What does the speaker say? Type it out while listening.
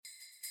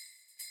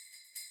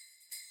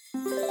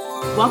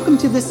Welcome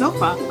to the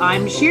sofa.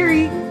 I'm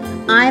Sherry.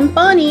 I'm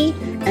Bonnie,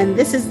 and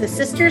this is the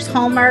Sisters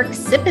Hallmark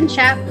Sip and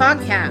Chat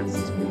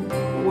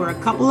podcast. We're a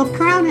couple of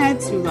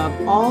crownheads who love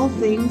all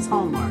things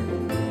Hallmark.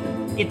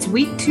 It's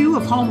week 2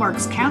 of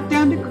Hallmark's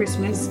Countdown to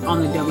Christmas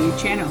on the W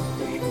channel.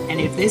 And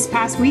if this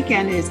past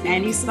weekend is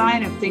any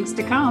sign of things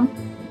to come,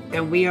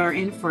 then we are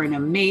in for an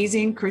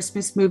amazing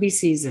Christmas movie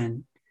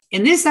season.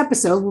 In this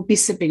episode, we'll be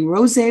sipping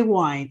rosé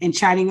wine and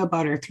chatting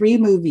about our 3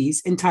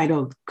 movies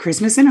entitled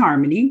Christmas in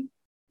Harmony,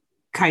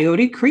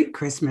 Coyote Creek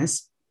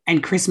Christmas,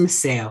 and Christmas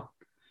Sale.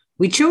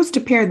 We chose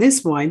to pair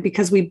this wine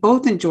because we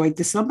both enjoyed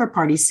the slumber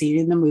party scene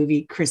in the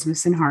movie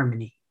Christmas in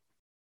Harmony.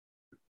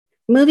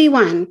 Movie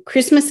 1,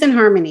 Christmas in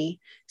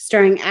Harmony,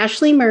 starring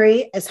Ashley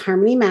Murray as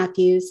Harmony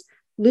Matthews,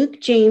 Luke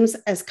James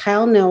as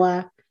Kyle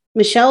Noah,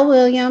 Michelle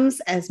Williams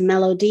as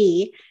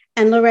Melody,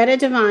 and Loretta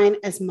Devine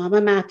as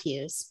Mama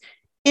Matthews.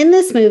 In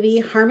this movie,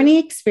 Harmony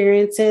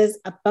experiences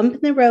a bump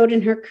in the road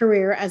in her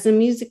career as a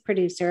music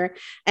producer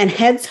and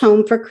heads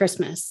home for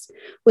Christmas.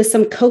 With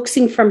some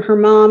coaxing from her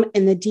mom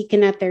and the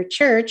deacon at their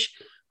church,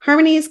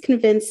 Harmony is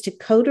convinced to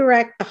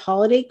co-direct the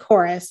holiday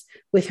chorus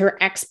with her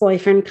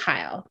ex-boyfriend,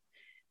 Kyle.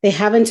 They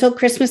have until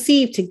Christmas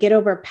Eve to get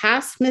over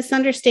past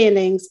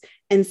misunderstandings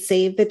and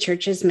save the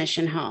church's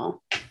mission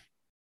hall.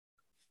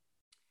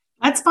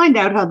 Let's find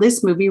out how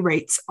this movie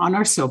rates on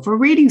our sofa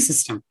rating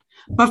system.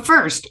 But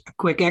first, a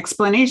quick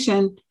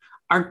explanation.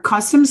 Our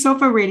custom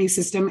sofa rating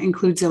system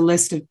includes a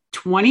list of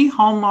 20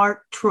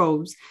 Hallmark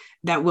tropes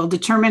that will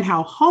determine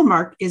how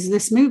Hallmark is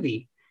this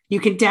movie. You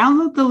can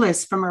download the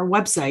list from our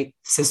website,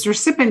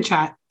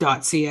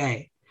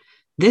 sistersipandchat.ca.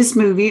 This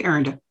movie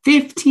earned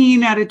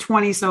 15 out of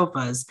 20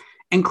 sofas,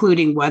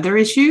 including weather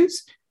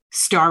issues,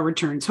 star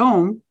returns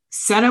home,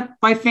 set up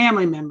by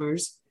family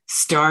members,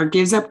 star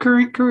gives up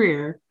current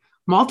career,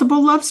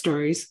 multiple love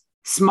stories,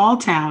 small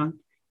town,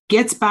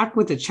 gets back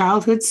with a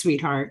childhood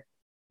sweetheart,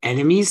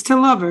 enemies to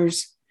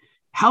lovers,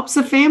 helps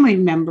a family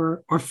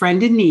member or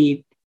friend in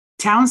need,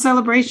 town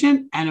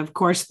celebration, and of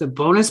course, the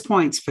bonus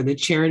points for the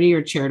charity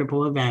or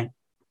charitable event.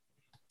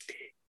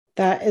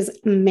 That is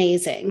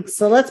amazing.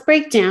 So let's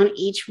break down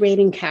each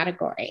rating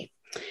category.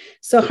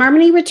 So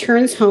Harmony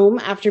returns home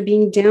after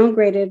being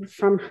downgraded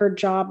from her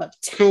job of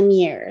 10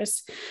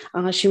 years.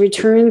 She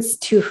returns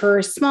to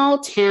her small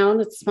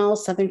town, a small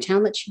southern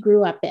town that she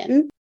grew up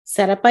in,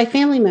 set up by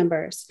family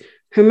members.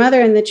 Her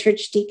mother and the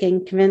church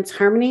deacon convince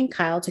Harmony and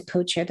Kyle to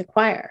co-chair the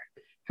choir.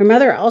 Her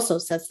mother also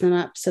sets them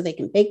up so they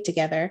can bake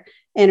together,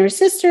 and her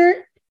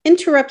sister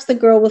interrupts the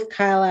girl with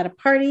Kyle at a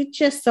party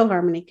just so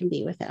Harmony can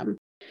be with him.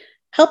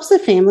 Helps a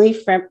family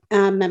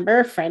member,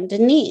 a friend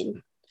in need.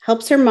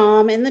 Helps her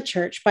mom in the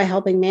church by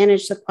helping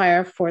manage the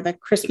choir for the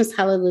Christmas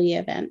Hallelujah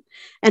event,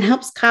 and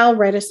helps Kyle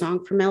write a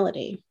song for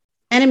Melody.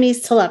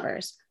 Enemies to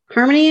lovers.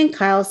 Harmony and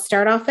Kyle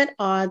start off at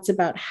odds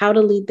about how to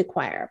lead the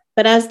choir,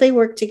 but as they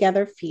work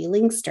together,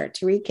 feelings start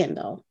to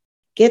rekindle.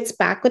 Gets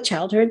back with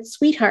childhood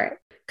sweetheart.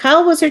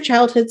 Kyle was her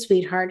childhood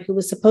sweetheart who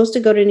was supposed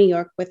to go to New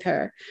York with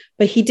her,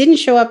 but he didn't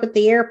show up at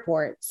the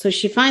airport, so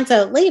she finds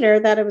out later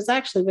that it was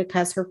actually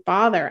because her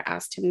father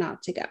asked him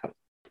not to go.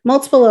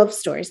 Multiple love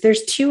stories.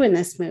 There's 2 in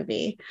this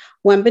movie,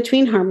 one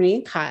between Harmony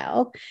and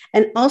Kyle,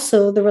 and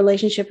also the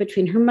relationship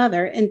between her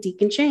mother and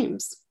Deacon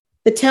James.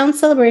 The town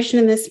celebration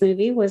in this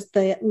movie was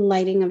the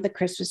lighting of the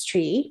Christmas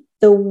tree.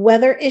 The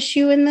weather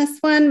issue in this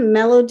one,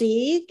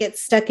 Melody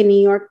gets stuck in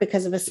New York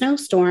because of a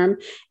snowstorm,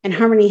 and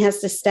Harmony has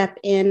to step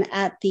in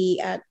at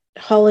the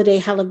holiday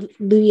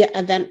Hallelujah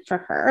event for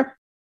her.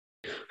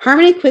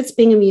 Harmony quits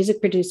being a music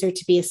producer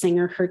to be a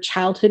singer, her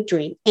childhood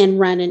dream, and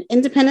run an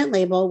independent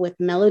label with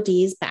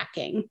Melody's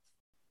backing.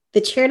 The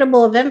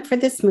charitable event for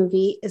this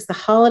movie is the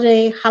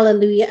Holiday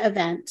Hallelujah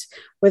event,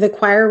 where the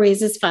choir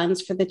raises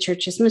funds for the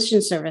church's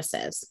mission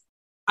services.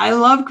 I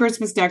love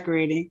Christmas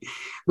decorating.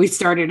 We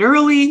started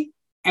early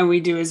and we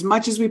do as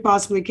much as we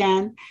possibly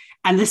can.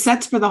 And the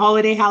sets for the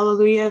Holiday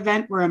Hallelujah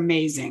event were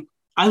amazing.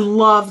 I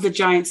love the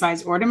giant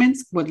size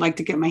ornaments. Would like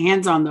to get my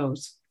hands on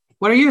those.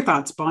 What are your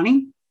thoughts,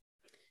 Bonnie?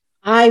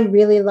 I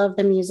really love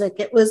the music.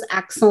 It was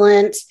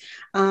excellent,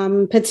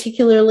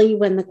 particularly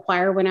when the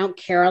choir went out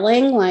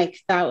caroling. Like,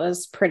 that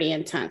was pretty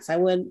intense. I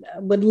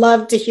would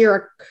love to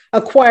hear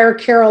a choir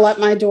carol at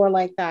my door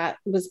like that.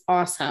 It was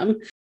awesome.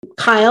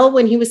 Kyle,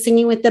 when he was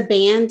singing with the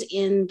band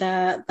in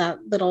that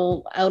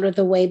little out of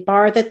the way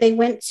bar that they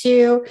went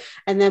to,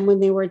 and then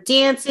when they were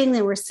dancing,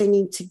 they were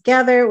singing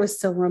together. It was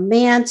so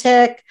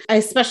romantic. I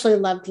especially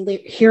loved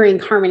hearing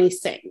Harmony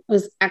sing. It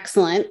was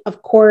excellent.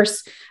 Of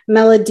course,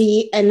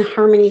 Melody and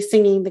Harmony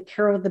singing the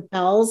Carol of the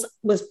Bells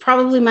was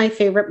probably my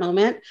favorite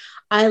moment.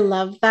 I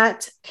love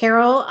that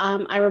carol.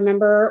 I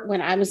remember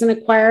when I was in a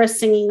choir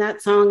singing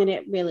that song, and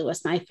it really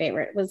was my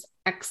favorite. It was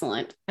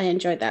excellent. I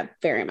enjoyed that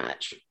very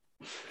much.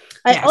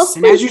 Yes,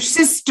 and as your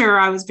sister,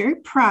 I was very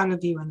proud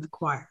of you in the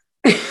choir.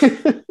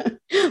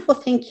 Well,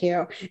 thank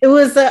you. It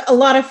was a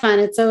lot of fun.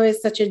 It's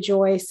always such a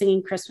joy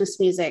singing Christmas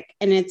music,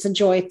 and it's a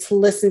joy to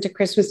listen to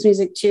Christmas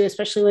music too,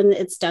 especially when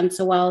it's done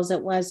so well as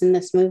it was in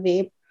this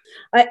movie.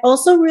 I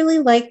also really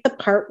like the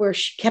part where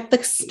she kept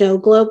the snow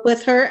globe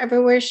with her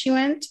everywhere she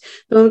went,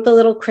 the one with the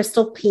little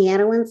crystal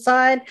piano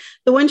inside,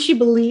 the one she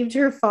believed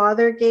her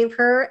father gave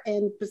her.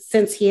 And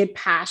since he had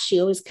passed, she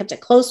always kept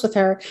it close with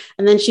her.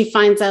 And then she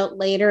finds out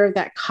later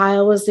that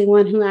Kyle was the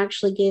one who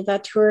actually gave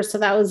that to her. So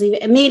that was even,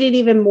 it made it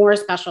even more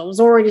special. It was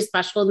already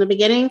special in the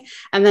beginning,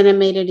 and then it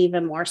made it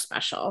even more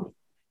special.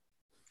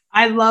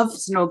 I love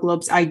snow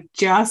globes. I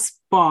just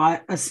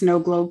bought a snow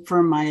globe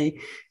for my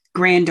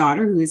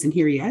granddaughter who isn't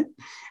here yet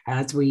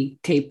as we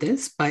tape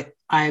this, but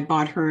I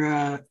bought her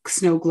a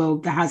snow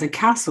globe that has a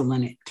castle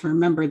in it to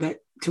remember that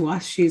to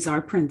us, she's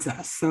our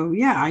princess. So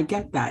yeah, I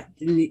get that.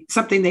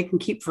 Something they can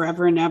keep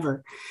forever and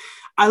ever.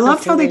 I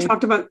loved how they Absolutely.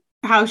 talked about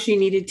how she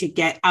needed to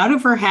get out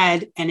of her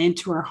head and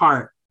into her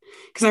heart.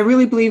 Because I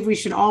really believe we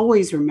should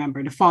always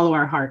remember to follow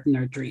our heart and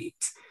our dreams.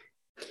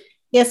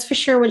 Yes, for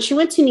sure. When she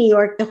went to New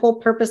York, the whole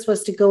purpose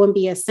was to go and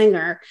be a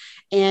singer.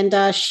 And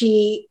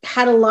she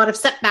had a lot of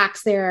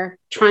setbacks there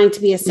trying to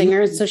be a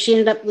singer. Mm-hmm. So she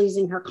ended up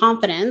losing her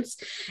confidence.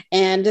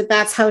 And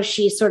that's how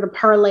she sort of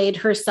parlayed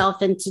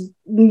herself into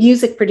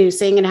music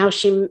producing, and how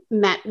she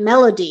met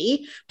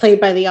Melody, played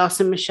by the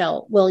awesome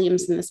Michelle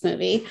Williams in this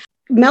movie.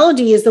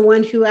 Melody is the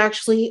one who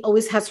actually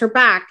always has her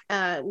back.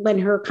 When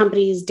her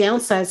company is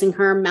downsizing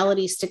her,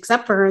 Melody sticks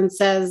up for her and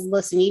says,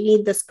 listen, you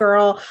need this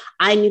girl.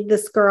 I need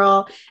this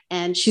girl.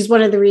 And she's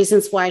one of the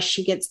reasons why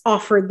she gets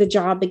offered the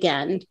job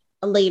again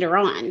later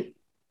on.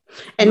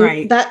 And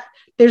Right. that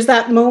there's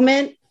that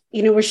moment,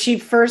 where she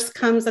first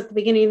comes at the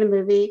beginning of the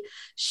movie.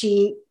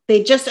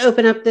 They just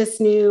open up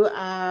this new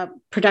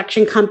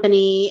production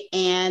company,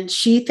 and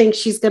she thinks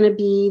she's going to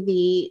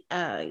be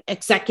the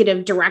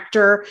executive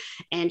director,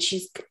 and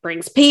she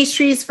brings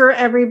pastries for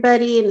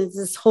everybody, and it's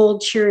this whole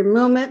cheering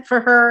moment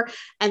for her.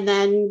 And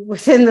then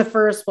within the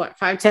first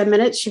 5-10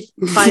 minutes, she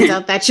finds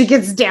out that she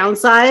gets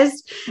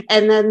downsized,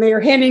 and then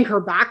they're handing her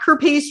back her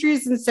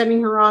pastries and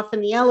sending her off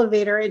in the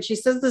elevator. And she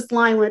says this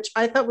line, which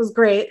I thought was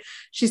great.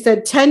 She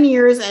said, 10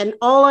 years and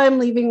all I'm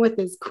leaving with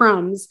is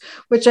crumbs,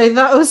 which I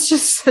thought was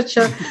just such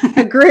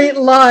a great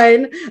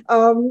line.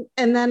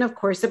 And then, of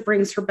course, it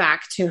brings her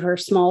back to her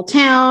small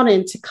town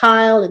and to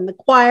Kyle and the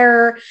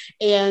choir,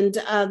 and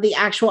the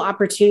actual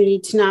opportunity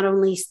to not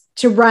only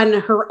to run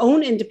her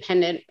own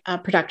independent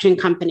production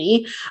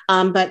company,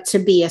 but to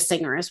be a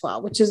singer as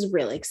well, which is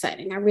really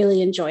exciting. I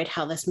really enjoyed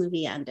how this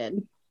movie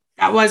ended.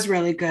 That was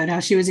really good, how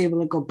she was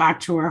able to go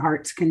back to her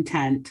heart's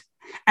content.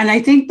 And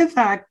I think the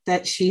fact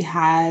that she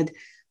had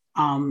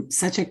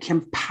such a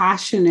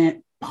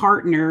compassionate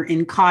partner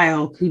in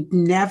Kyle who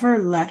never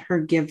let her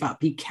give up.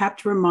 He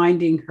kept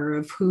reminding her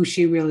of who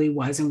she really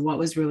was and what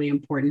was really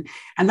important.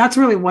 And that's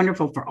really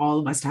wonderful for all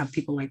of us to have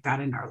people like that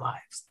in our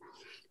lives.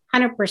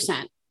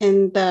 100%.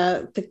 And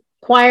the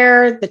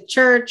choir, the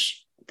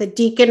church, the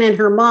deacon and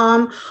her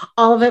mom,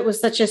 all of it was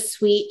such a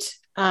sweet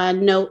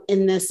note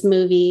in this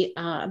movie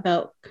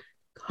about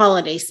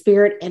holiday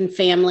spirit and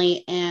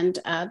family, and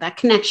that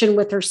connection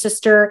with her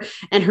sister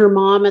and her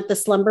mom at the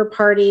slumber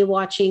party,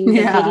 watching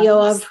the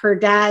video of her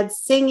dad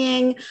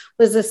singing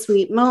was a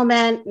sweet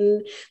moment.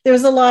 And there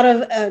was a lot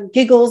of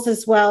giggles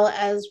as well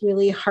as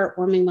really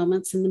heartwarming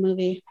moments in the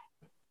movie.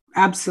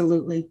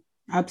 Absolutely.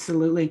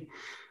 Absolutely.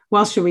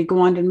 Well, should we go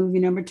on to movie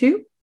number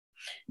 2?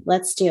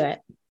 Let's do it.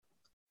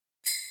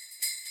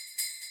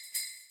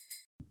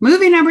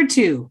 Movie number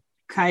 2,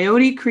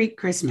 Coyote Creek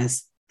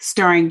Christmas,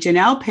 starring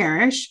Janelle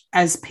Parrish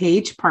as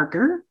Paige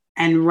Parker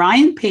and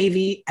Ryan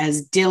Pavey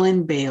as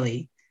Dylan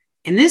Bailey.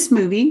 In this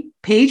movie,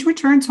 Paige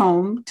returns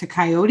home to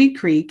Coyote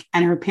Creek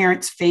and her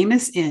parents'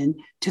 famous inn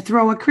to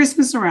throw a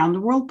Christmas around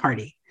the world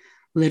party.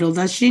 Little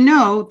does she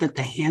know that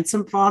the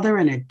handsome father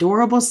and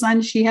adorable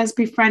son she has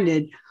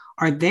befriended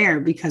are there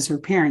because her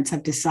parents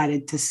have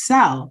decided to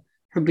sell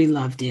her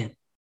beloved inn.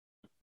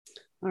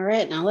 All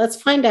right, now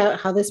let's find out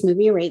how this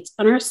movie rates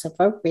on our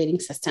SOFA rating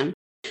system.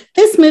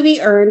 This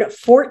movie earned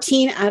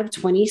 14 out of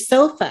 20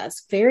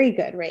 SOFAs. Very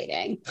good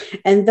rating.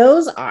 And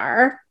those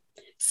are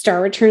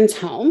Star Returns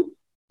Home,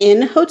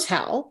 In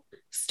Hotel,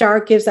 Star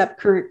Gives Up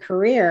Current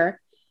Career,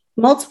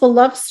 Multiple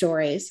Love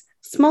Stories,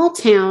 Small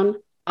Town,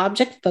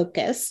 Object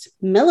Focused,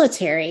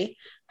 Military,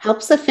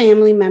 Helps a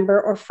Family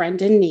Member or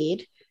Friend in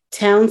Need,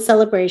 Town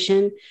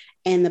Celebration,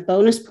 and the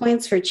bonus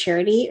points for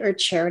charity or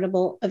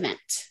charitable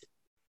event.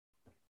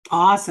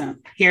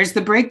 Awesome. Here's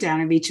the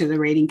breakdown of each of the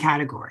rating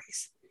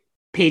categories.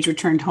 Paige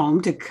returned home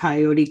to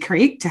Coyote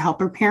Creek to help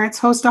her parents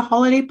host a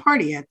holiday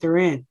party at their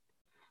inn.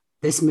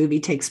 This movie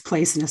takes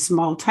place in a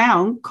small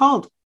town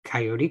called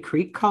Coyote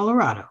Creek,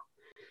 Colorado.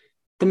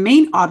 The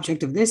main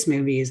object of this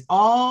movie is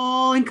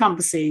all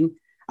encompassing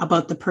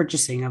about the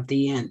purchasing of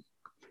the inn.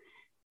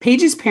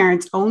 Paige's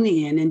parents own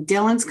the inn and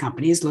Dylan's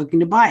company is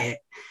looking to buy it.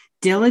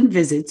 Dylan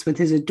visits with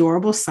his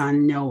adorable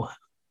son, Noah.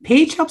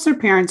 Paige helps her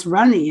parents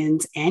run the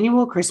inn's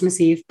annual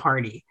Christmas Eve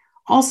party.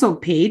 Also,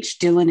 Paige,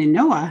 Dylan, and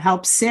Noah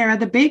help Sarah,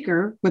 the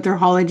baker, with her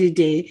holiday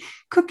day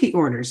cookie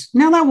orders.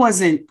 Now, that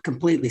wasn't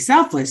completely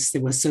selfless.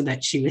 It was so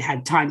that she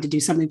had time to do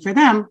something for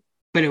them,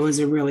 but it was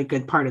a really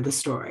good part of the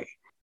story.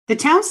 The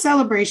town's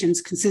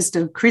celebrations consist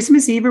of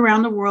Christmas Eve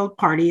around the world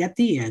party at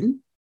the inn,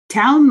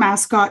 Town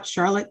mascot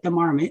Charlotte the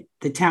Marmot,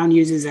 the town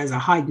uses as a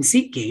hide and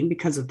seek game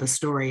because of the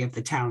story of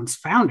the town's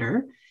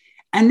founder.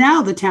 And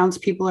now the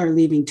townspeople are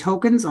leaving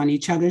tokens on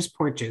each other's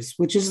porches,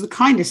 which is the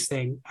kindest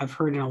thing I've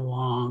heard in a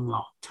long,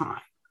 long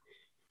time.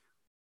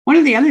 One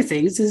of the other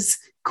things is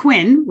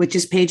Quinn, which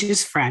is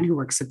Paige's friend who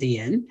works at the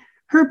inn.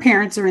 Her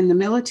parents are in the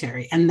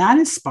military, and that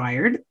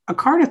inspired a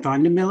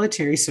cardathon to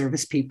military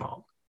service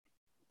people.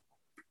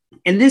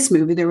 In this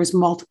movie, there was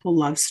multiple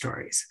love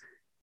stories.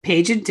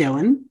 Paige and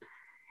Dylan,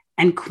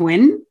 and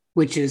Quinn,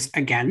 which is,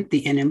 again, the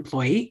inn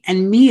employee,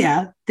 and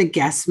Mia, the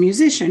guest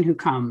musician who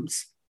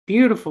comes.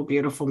 Beautiful,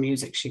 beautiful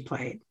music she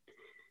played.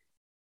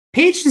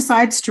 Paige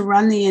decides to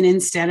run the inn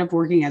instead of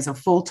working as a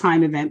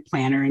full-time event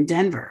planner in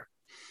Denver.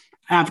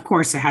 Of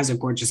course, it has a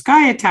gorgeous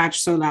guy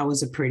attached, so that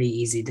was a pretty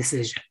easy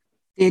decision.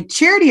 The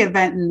charity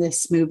event in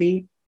this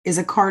movie is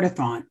a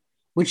cardathon,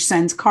 which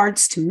sends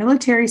cards to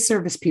military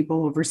service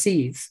people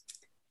overseas.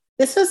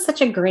 This was such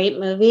a great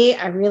movie.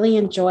 I really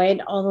enjoyed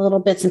all the little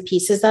bits and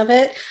pieces of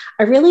it.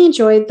 I really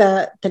enjoyed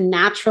the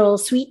natural,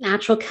 sweet,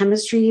 natural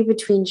chemistry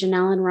between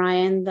Janelle and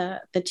Ryan,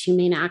 the two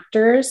main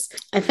actors.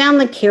 I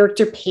found the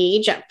character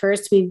Paige at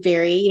first to be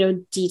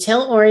very,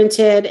 detail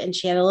oriented, and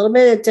she had a little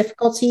bit of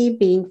difficulty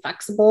being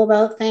flexible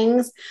about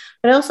things.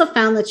 But I also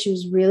found that she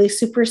was really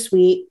super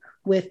sweet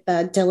with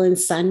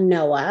Dylan's son,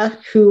 Noah,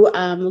 who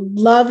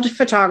loved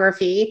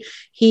photography.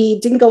 He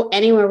didn't go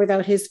anywhere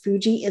without his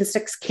Fuji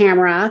Instax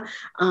camera,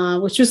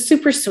 which was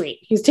super sweet.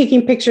 He was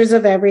taking pictures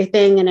of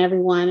everything and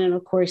everyone. And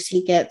of course,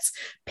 he gets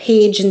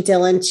Paige and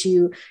Dylan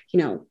to,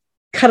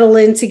 cuddle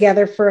in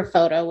together for a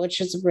photo,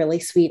 which is a really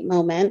sweet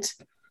moment.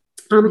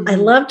 I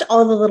loved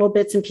all the little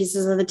bits and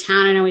pieces of the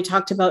town. I know we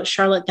talked about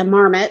Charlotte the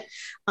Marmot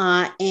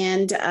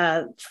and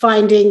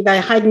finding the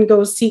hide and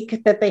go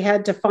seek that they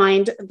had to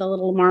find the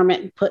little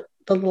marmot and put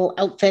the little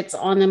outfits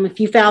on them.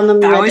 If you found them,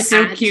 that was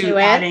so cute.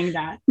 Adding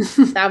that.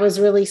 That was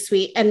really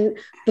sweet. And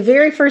the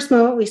very first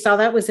moment we saw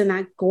that was in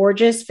that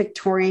gorgeous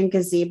Victorian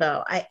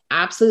gazebo. I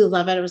absolutely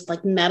love it. It was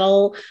like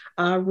metal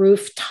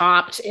roof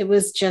topped. It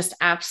was just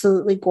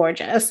absolutely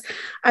gorgeous.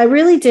 I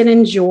really did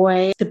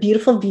enjoy the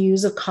beautiful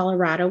views of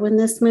Colorado in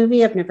this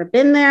movie. I've never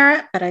been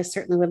there, but I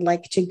certainly would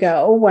like to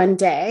go one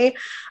day.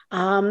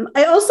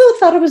 I also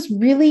thought it was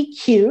really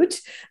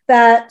cute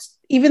that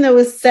even though it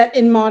was set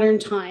in modern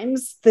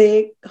times,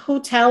 the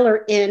hotel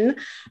or inn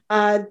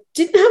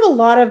didn't have a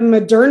lot of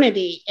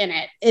modernity in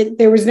it.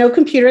 There was no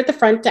computer at the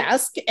front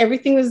desk.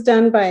 Everything was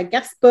done by a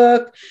guest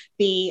book.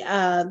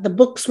 The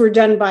books were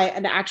done by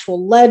an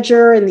actual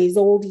ledger and these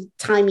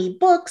old-timey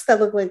books that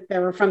look like they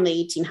were from the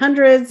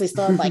 1800s. They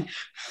still have like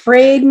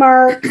frayed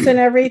marks and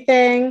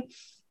everything.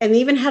 And they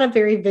even had a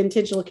very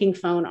vintage looking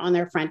phone on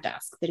their front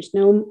desk. There's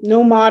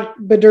no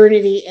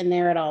modernity in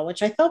there at all,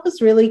 which I thought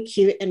was really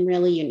cute and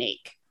really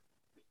unique.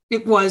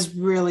 It was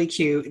really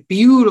cute,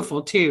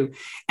 beautiful too.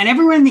 And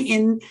everyone in the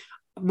inn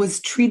was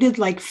treated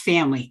like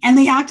family, and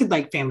they acted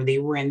like family. They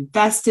were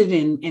invested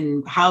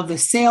in how the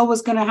sale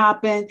was going to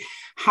happen,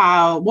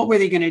 what were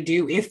they going to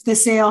do if the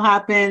sale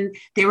happened.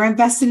 They were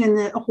invested in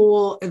the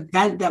whole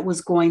event that was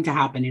going to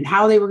happen and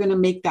how they were going to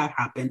make that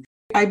happen.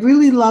 I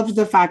really loved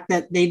the fact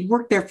that they'd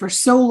worked there for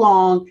so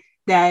long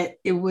that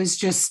it was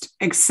just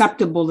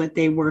acceptable that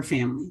they were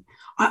family.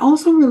 I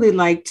also really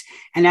liked,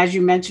 and as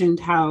you mentioned,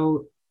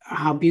 how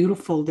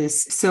beautiful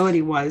this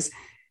facility was,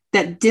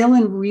 that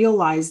Dylan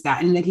realized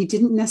that and that he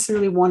didn't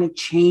necessarily want to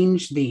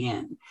change the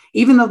inn,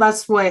 even though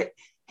that's what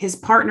his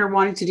partner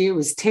wanted to do,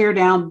 was tear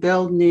down,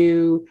 build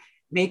new,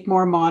 make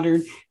more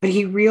modern. But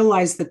he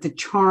realized that the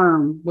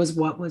charm was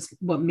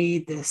what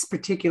made this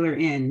particular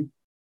inn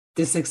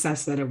the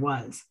success that it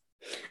was.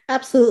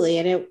 Absolutely.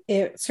 And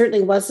it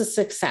certainly was a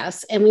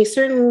success. And we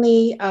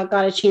certainly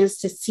got a chance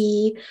to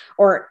see,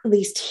 or at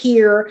least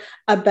hear,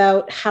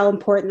 about how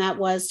important that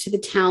was to the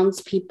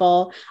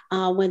townspeople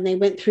when they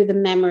went through the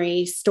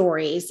memory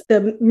stories,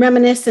 the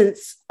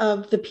reminiscence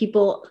of the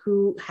people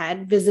who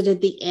had visited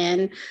the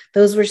inn.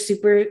 Those were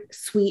super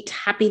sweet,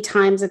 happy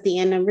times at the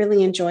end. I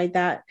really enjoyed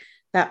that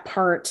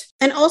part.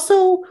 And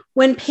also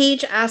when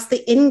Paige asked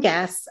the inn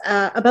guests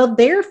about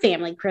their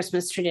family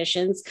Christmas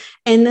traditions,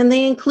 and then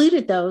they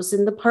included those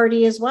in the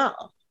party as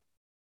well.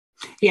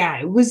 Yeah,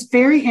 it was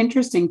very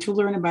interesting to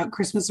learn about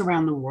Christmas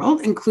around the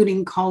world,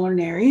 including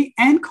culinary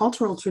and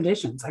cultural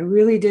traditions. I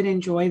really did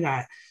enjoy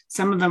that.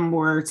 Some of them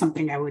were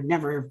something I would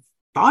never have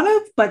thought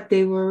of, but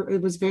it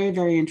was very,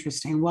 very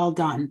interesting. Well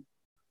done.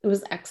 It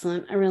was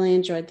excellent. I really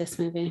enjoyed this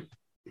movie.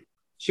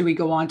 Should we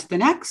go on to the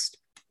next?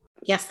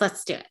 Yes,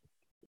 let's do it.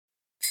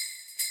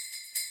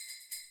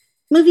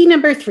 Movie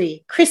number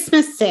 3,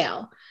 Christmas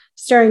Sale,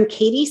 starring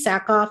Katie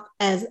Sackhoff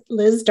as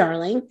Liz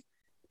Darling,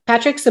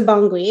 Patrick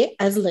Sabongui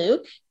as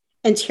Luke,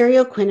 and Terry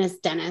O'Quinn as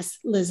Dennis,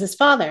 Liz's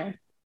father.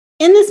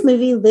 In this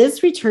movie,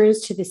 Liz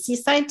returns to the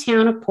seaside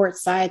town of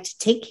Portside to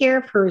take care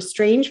of her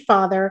estranged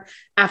father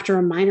after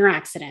a minor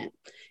accident.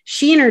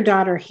 She and her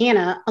daughter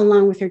Hannah,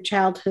 along with her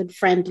childhood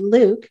friend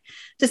Luke,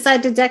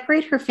 decide to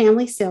decorate her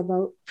family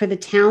sailboat for the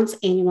town's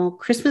annual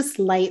Christmas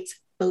Lights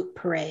boat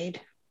parade.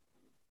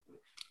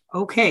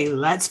 Okay,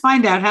 let's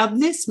find out how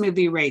this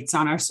movie rates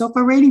on our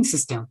SOFA rating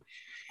system.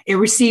 It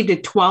received a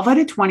 12 out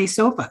of 20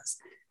 sofas,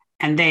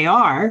 and they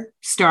are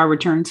Star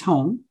Returns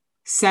Home,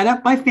 Set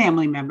Up by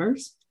Family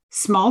Members,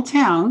 Small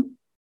Town,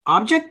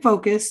 Object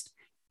Focused,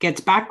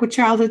 Gets Back with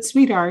Childhood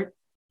Sweetheart,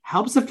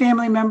 Helps a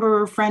Family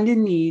Member or Friend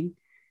in Need,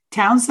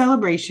 Town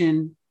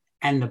Celebration,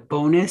 and the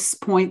bonus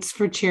points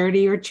for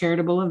charity or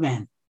charitable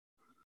event.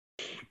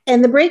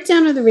 And the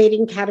breakdown of the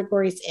rating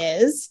categories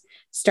is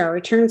Star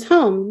Returns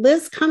Home.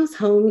 Liz comes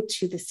home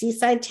to the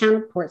seaside town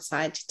of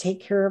Portside to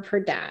take care of her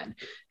dad,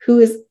 who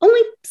is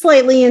only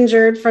slightly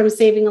injured from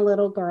saving a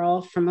little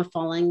girl from a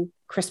falling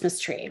Christmas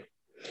tree.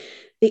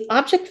 The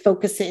object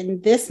focus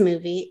in this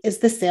movie is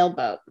the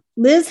sailboat.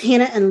 Liz,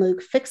 Hannah, and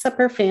Luke fix up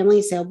her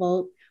family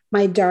sailboat,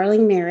 My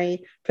Darling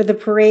Mary, for the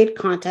parade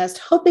contest,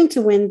 hoping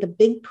to win the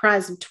big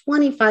prize of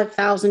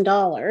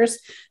 $25,000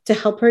 to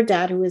help her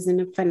dad, who is in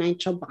a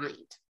financial bind.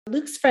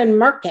 Luke's friend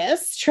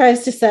Marcus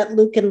tries to set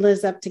Luke and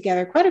Liz up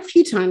together quite a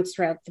few times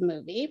throughout the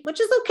movie,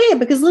 which is okay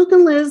because Luke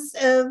and Liz,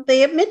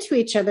 they admit to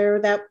each other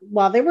that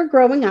while they were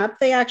growing up,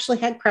 they actually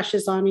had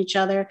crushes on each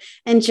other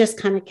and just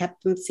kind of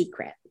kept them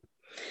secret.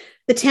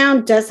 The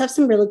town does have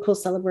some really cool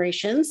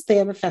celebrations. They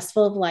have a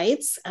festival of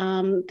lights,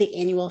 the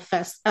annual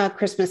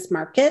Christmas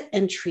market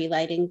and tree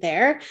lighting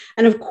there.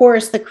 And of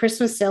course, the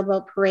Christmas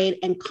sailboat parade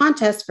and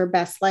contest for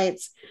best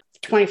lights.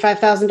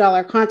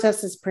 $25,000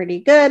 contest is pretty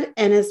good.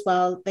 And as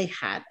well, they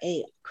had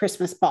a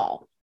Christmas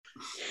ball.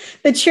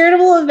 The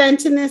charitable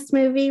event in this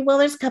movie, well,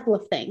 there's a couple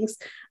of things.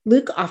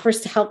 Luke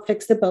offers to help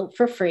fix the boat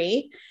for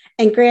free.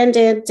 And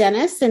Granddad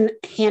Dennis and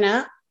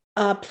Hannah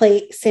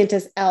play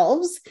Santa's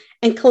elves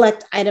and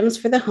collect items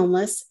for the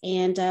homeless,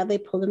 and they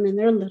pull them in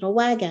their little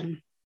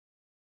wagon.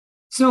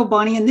 So,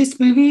 Bonnie, in this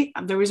movie,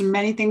 there was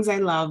many things I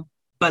love,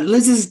 but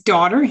Liz's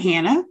daughter,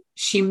 Hannah,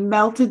 she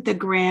melted the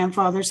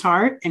grandfather's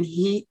heart, and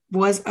he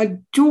was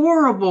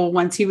adorable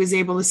once he was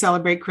able to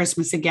celebrate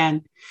Christmas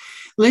again.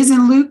 Liz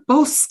and Luke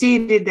both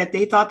stated that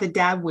they thought the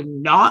dad would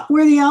not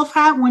wear the elf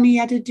hat when he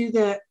had to do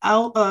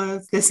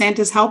the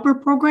Santa's Helper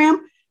program,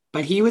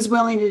 but he was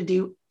willing to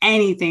do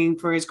anything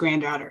for his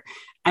granddaughter.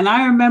 And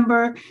I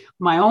remember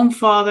my own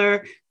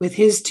father with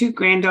his two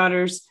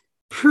granddaughters,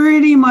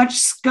 pretty much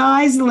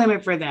sky's the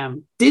limit for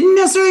them. Didn't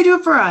necessarily do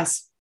it for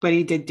us, but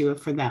he did do it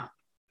for them.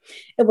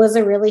 It was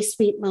a really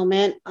sweet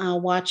moment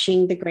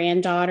watching the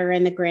granddaughter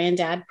and the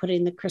granddad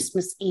putting the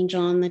Christmas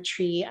angel on the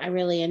tree. I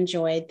really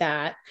enjoyed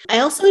that. I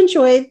also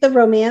enjoyed the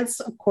romance,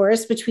 of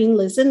course, between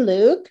Liz and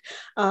Luke.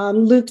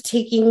 Luke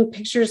taking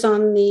pictures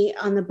on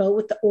the boat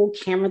with the old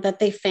camera that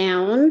they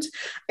found,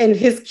 and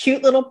his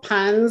cute little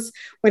puns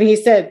when he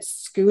said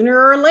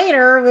 "schooner or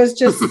later" was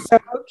just so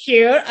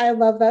cute. I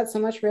love that so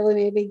much. Really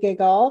made me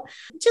giggle.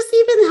 Just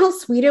even how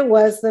sweet it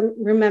was, them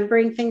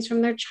remembering things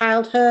from their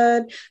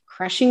childhood,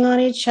 crushing on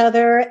each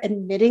other,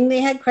 admitting they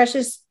had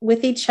crushes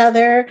with each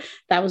other.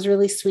 That was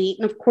really sweet.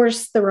 And of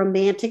course, the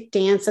romantic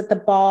dance at the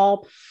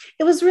ball.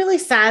 It was really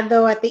sad,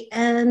 though, at the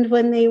end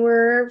when they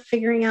were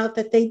figuring out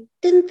that they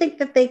didn't think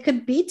that they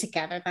could be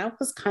together. That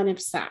was kind of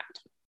sad.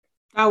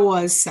 That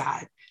was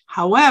sad.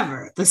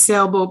 However, the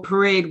sailboat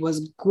parade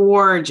was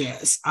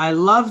gorgeous. I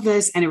love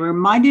this, and it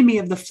reminded me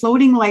of the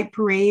floating light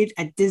parade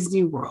at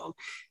Disney World.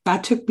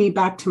 That took me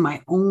back to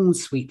my own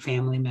sweet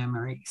family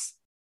memories.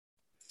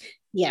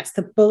 Yes,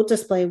 the boat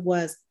display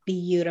was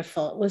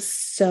beautiful. It was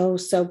so,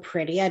 so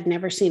pretty. I'd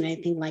never seen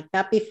anything like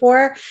that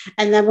before.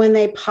 And then when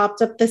they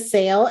popped up the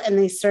sail and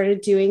they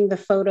started doing the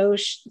photo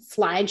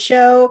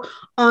slideshow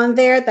on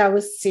there, that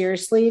was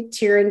seriously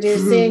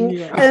tear-inducing.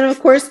 Yeah. And of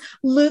course,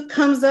 Luke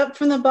comes up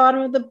from the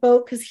bottom of the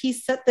boat because he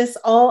set this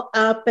all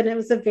up, and it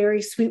was a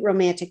very sweet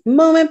romantic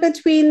moment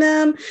between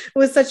them. It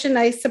was such a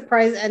nice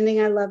surprise ending.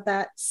 I love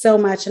that so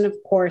much. And of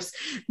course,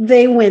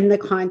 they win the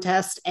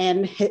contest,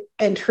 and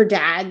her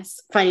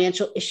dad's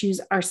financial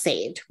issues are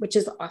saved, which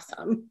is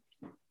awesome.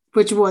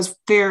 Which was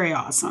very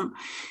awesome.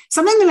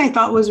 Something that I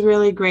thought was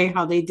really great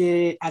how they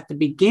did it at the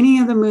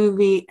beginning of the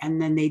movie,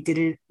 and then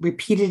they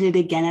repeated it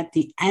again at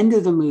the end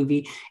of the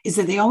movie, is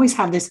that they always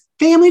have this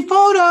family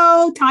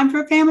photo, time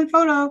for a family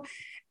photo.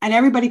 And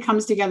everybody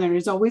comes together, and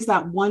there's always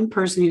that one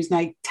person who's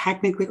like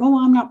technically,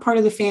 oh, I'm not part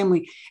of the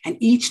family. And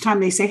each time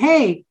they say,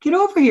 hey, get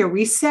over here.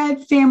 We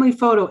said family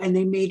photo. And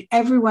they made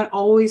everyone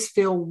always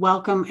feel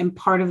welcome and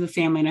part of the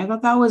family. And I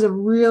thought that was a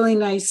really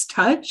nice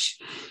touch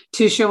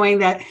to showing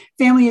that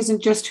family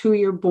isn't just who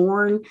you're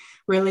born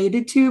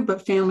related to,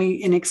 but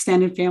family, an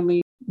extended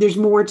family. There's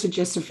more to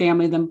just a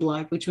family than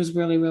blood, which was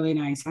really, really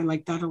nice. I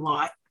like that a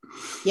lot.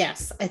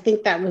 Yes, I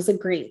think that was a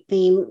great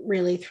theme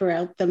really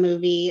throughout the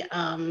movie.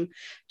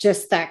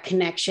 Just that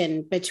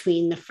connection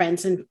between the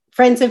friends and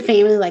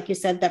family, like you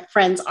said, that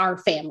friends are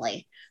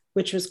family,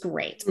 which was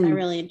great. I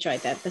really enjoyed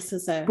that. This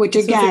was a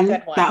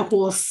that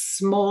whole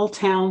small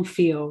town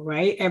feel,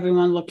 right?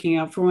 Everyone looking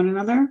out for one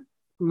another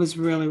was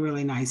really,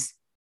 really nice.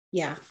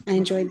 Yeah, I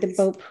enjoyed the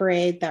boat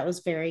parade. That was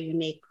very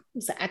unique. It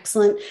was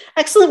an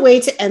excellent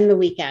way to end the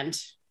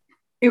weekend.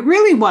 It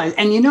really was.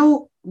 And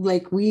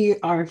like we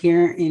are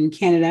here in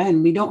Canada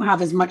and we don't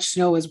have as much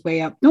snow as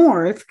way up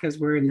north because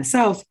we're in the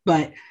south,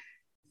 but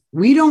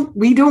we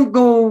don't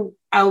go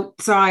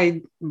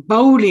outside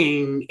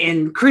boating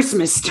in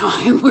Christmas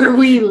time where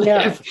we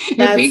live.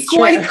 It'd be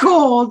quite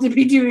cold to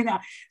be doing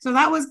that. So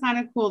that was kind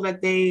of cool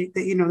that they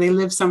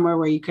live somewhere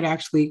where you could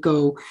actually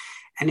go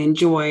and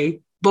enjoy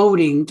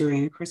boating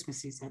during the Christmas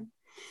season.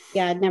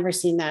 Yeah, I'd never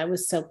seen that. It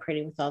was so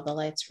pretty with all the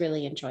lights.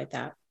 Really enjoyed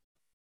that.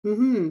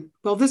 Mm-hmm.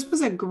 Well, this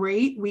was a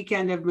great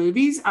weekend of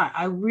movies.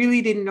 I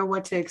really didn't know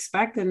what to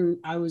expect, and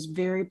I was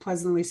very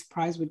pleasantly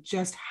surprised with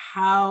just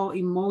how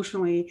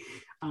emotionally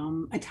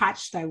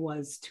attached I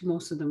was to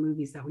most of the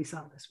movies that we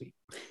saw this week.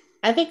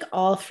 I think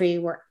all three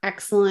were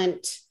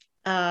excellent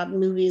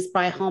movies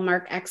by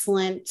Hallmark,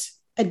 excellent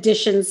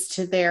additions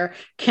to their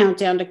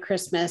Countdown to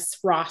Christmas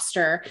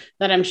roster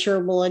that I'm sure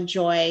we'll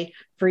enjoy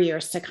for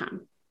years to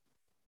come.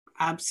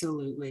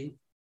 Absolutely.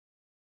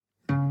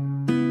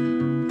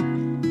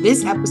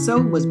 This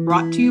episode was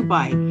brought to you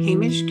by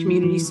Hamish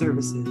Community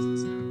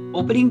Services,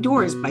 opening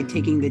doors by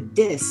taking the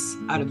dis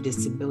out of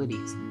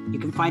disabilities. You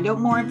can find out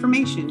more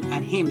information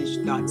at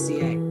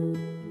hamish.ca.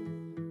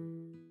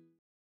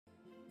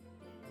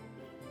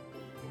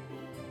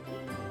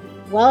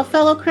 Well,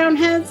 fellow Crown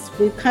Heads,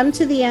 we've come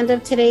to the end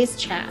of today's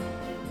chat.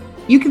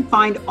 You can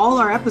find all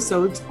our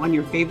episodes on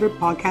your favorite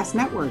podcast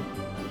network.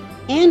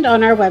 And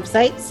on our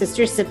website,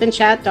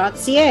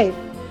 sistersipandchat.ca.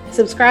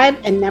 Subscribe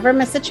and never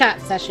miss a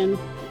chat session.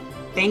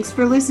 Thanks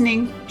for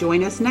listening.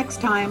 Join us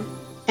next time.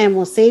 And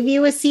we'll save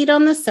you a seat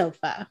on the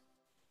sofa.